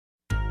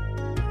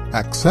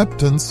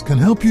Acceptance can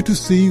help you to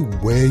see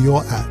where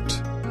you're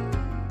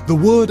at. The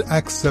word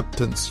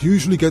acceptance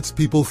usually gets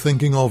people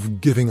thinking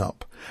of giving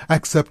up.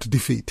 Accept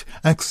defeat.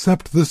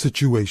 Accept the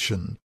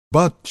situation.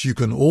 But you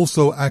can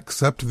also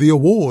accept the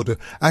award.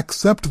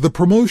 Accept the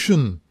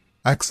promotion.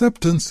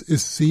 Acceptance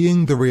is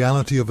seeing the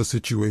reality of a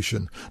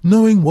situation,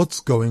 knowing what's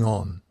going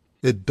on.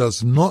 It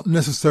does not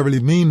necessarily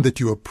mean that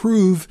you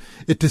approve.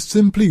 It is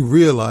simply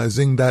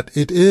realizing that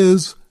it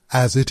is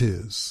as it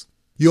is.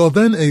 You are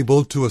then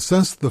able to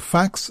assess the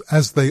facts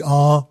as they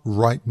are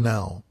right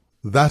now.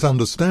 That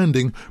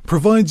understanding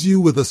provides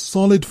you with a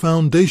solid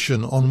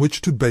foundation on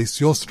which to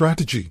base your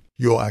strategy.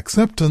 Your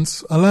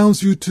acceptance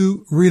allows you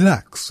to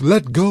relax,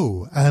 let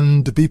go,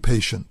 and be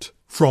patient.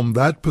 From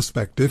that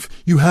perspective,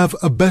 you have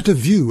a better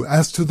view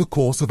as to the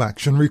course of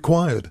action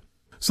required.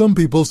 Some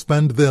people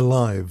spend their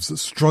lives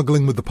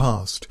struggling with the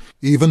past,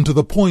 even to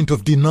the point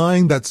of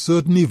denying that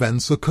certain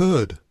events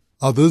occurred.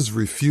 Others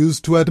refuse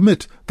to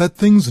admit that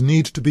things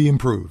need to be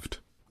improved.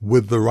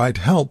 With the right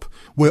help,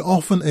 we're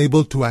often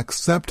able to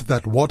accept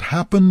that what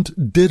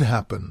happened did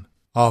happen.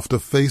 After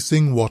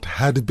facing what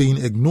had been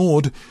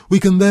ignored, we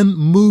can then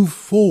move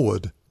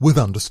forward with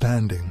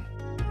understanding.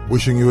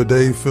 Wishing you a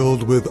day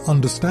filled with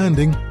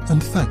understanding,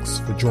 and thanks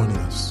for joining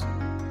us.